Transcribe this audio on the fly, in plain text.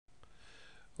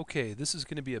Okay, this is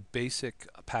going to be a basic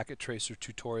packet tracer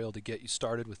tutorial to get you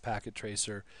started with packet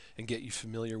tracer and get you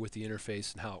familiar with the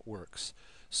interface and how it works.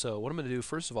 So what I'm going to do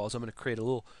first of all is I'm going to create a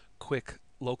little quick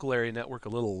local area network, a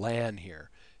little LAN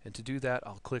here. And to do that,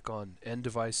 I'll click on End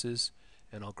Devices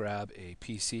and I'll grab a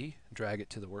PC and drag it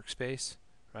to the workspace,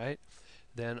 right?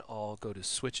 Then I'll go to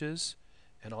Switches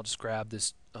and I'll just grab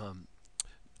this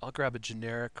I'll grab a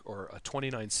generic or a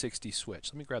 2960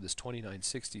 switch. Let me grab this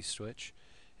 2960 switch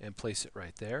and place it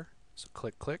right there. So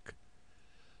click, click.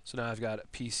 So now I've got a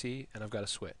PC and I've got a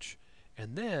switch.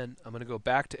 And then I'm going to go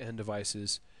back to End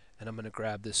Devices and I'm going to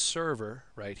grab this server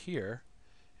right here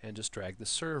and just drag the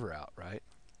server out, right?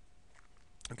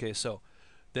 Okay, so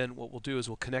then what we'll do is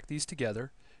we'll connect these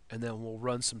together and then we'll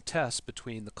run some tests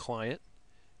between the client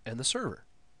and the server,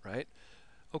 right?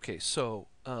 Okay, so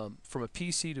from a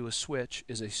PC to a switch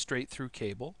is a straight through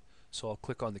cable. So I'll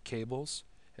click on the cables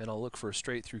and I'll look for a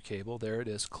straight through cable. There it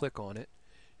is, click on it,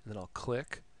 and then I'll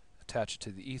click, attach it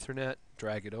to the Ethernet,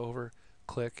 drag it over,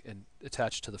 click, and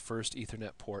attach it to the first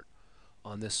Ethernet port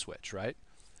on this switch, right?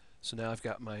 So now I've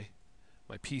got my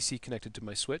PC connected to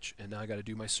my switch, and now I got to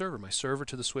do my server. My server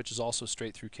to the switch is also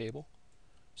straight through cable.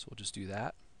 So we'll just do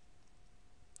that.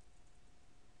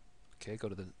 Okay, go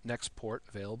to the next port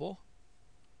available.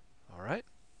 All right.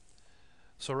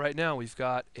 So right now we've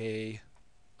got a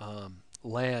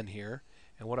LAN here,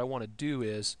 and what I want to do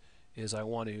is I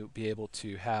want to be able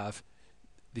to have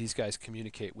these guys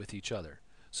communicate with each other.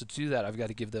 So to do that, I've got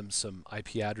to give them some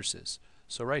IP addresses.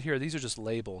 So right here, these are just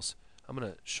labels. I'm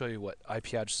going to show you what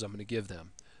IP addresses I'm going to give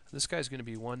them. This guy's going to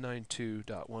be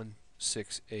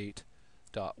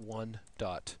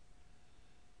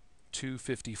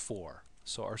 192.168.1.254.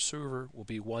 So our server will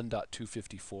be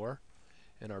 1.254.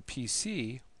 And our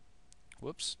PC,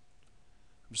 whoops,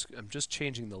 I'm just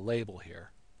changing the label here.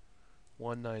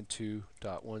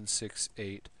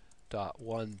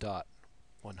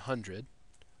 192.168.1.100.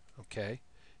 Okay,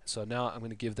 so now I'm going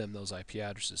to give them those IP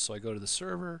addresses. So I go to the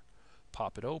server,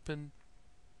 pop it open,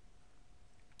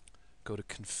 go to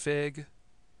config,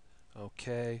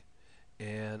 okay,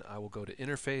 and I will go to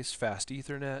interface, fast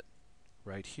Ethernet,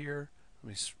 right here. Let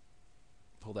me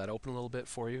pull that open a little bit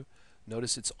for you.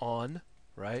 Notice it's on,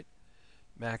 right?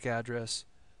 MAC address,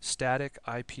 static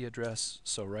IP address,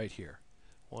 so right here,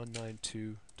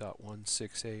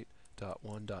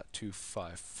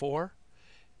 192.168.1.254,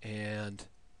 and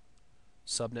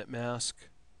subnet mask,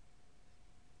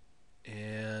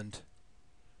 and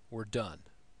we're done.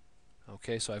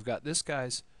 Okay, so I've got this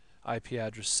guy's IP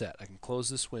address set. I can close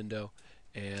this window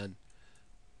and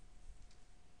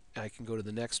I can go to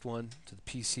the next one, to the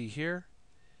PC here,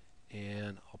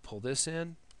 and I'll pull this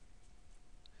in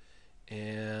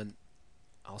and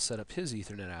I'll set up his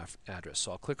Ethernet address.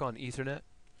 So I'll click on Ethernet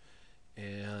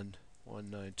and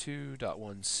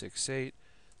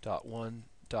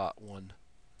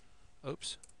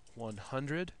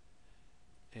 192.168.1.100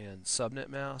 and subnet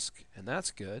mask, and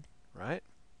that's good, right?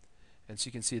 And so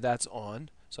you can see that's on.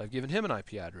 So I've given him an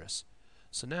IP address.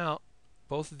 So now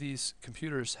both of these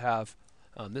computers have,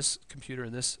 this computer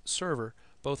and this server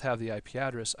both have the IP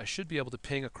address. I should be able to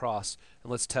ping across,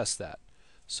 and let's test that.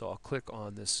 So I'll click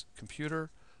on this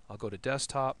computer, I'll go to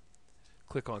desktop,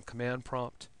 click on command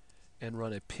prompt, and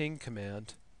run a ping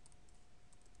command.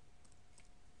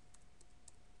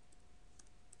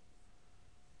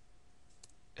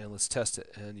 And let's test it.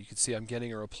 And you can see I'm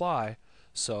getting a reply,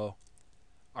 so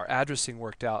our addressing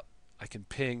worked out. I can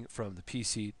ping from the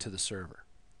PC to the server.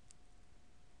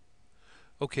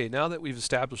 Okay, now that we've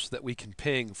established that we can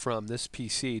ping from this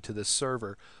PC to this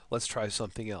server, let's try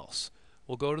something else.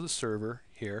 We'll go to the server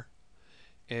here,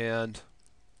 and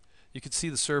you can see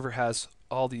the server has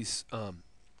all these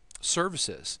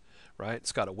services, right?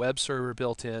 It's got a web server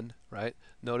built in, right?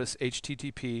 Notice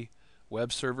HTTP,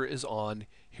 web server is on.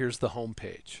 Here's the home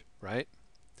page, right?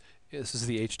 This is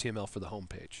the HTML for the home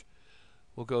page.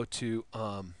 We'll go to,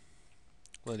 well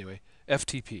anyway,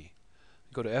 FTP.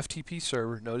 Go to FTP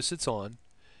server, notice it's on,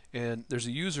 and there's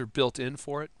a user built in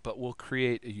for it, but we'll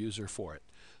create a user for it.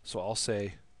 So I'll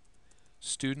say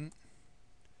student,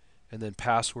 and then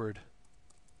password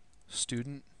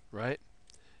student, right?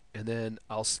 And then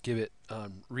I'll give it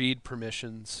read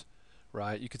permissions,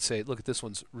 right? You could say, look at this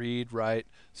one's read, write,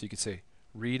 so you could say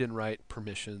read and write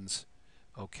permissions,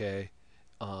 okay?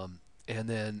 And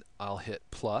then I'll hit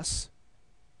plus,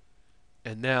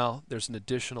 and now there's an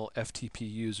additional FTP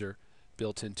user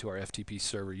built into our FTP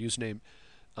server. Username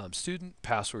student,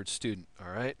 password student,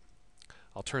 all right?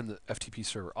 I'll turn the FTP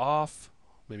server off.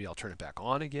 Maybe I'll turn it back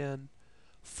on again.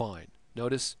 Fine.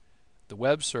 Notice the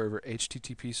web server,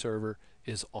 HTTP server,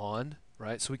 is on,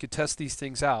 right? So we could test these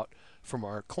things out from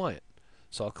our client.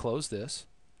 So I'll close this.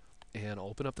 and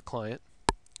open up the client.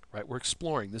 Right, we're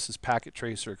exploring. This is Packet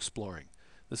Tracer exploring.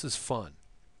 This is fun,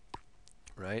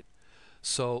 right?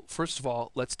 So first of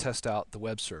all, let's test out the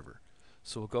web server.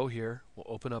 So we'll go here, we'll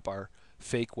open up our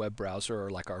fake web browser, or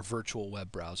like our virtual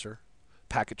web browser,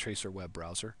 Packet Tracer web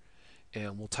browser,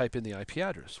 and we'll type in the IP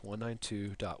address,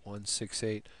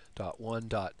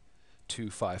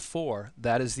 192.168.1.254.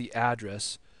 That is the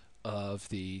address of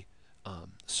the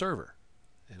server.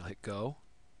 And I hit go,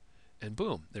 and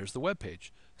boom, there's the web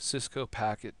page. Cisco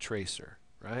Packet Tracer,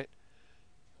 right?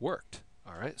 Worked.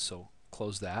 All right, so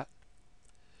close that.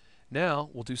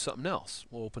 Now we'll do something else.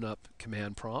 We'll open up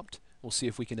command prompt. We'll see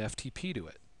if we can FTP to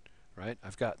it, right?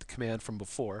 I've got the command from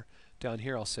before. Down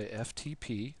here I'll say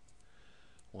FTP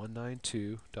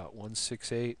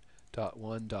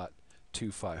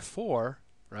 192.168.1.254,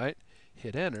 right?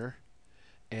 Hit enter,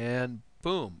 and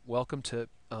boom, welcome to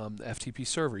the FTP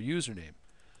server. Username,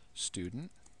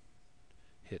 student.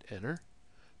 Hit enter.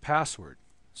 Password,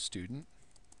 student.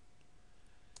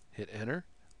 Hit enter,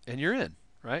 and you're in,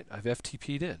 right? I've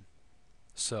FTP'd in.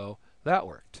 So that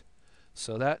worked.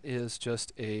 So that is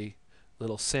just a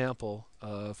little sample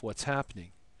of what's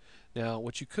happening. Now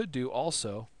what you could do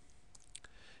also,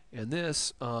 and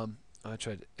this, I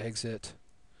tried to exit,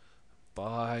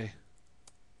 buy,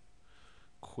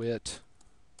 quit.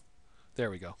 There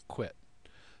we go, quit.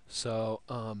 So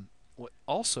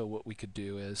what we could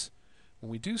do is, when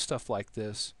we do stuff like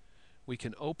this, we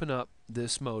can open up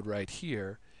this mode right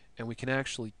here, and we can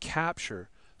actually capture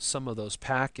some of those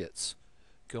packets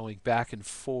going back and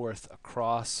forth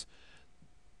across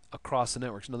the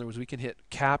networks. In other words, we can hit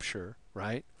capture,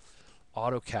 right?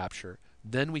 Auto capture.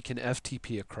 Then we can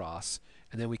FTP across,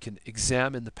 and then we can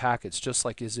examine the packets just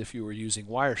like as if you were using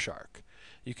Wireshark.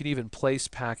 You can even place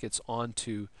packets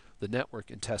onto the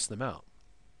network and test them out.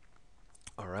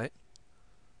 All right.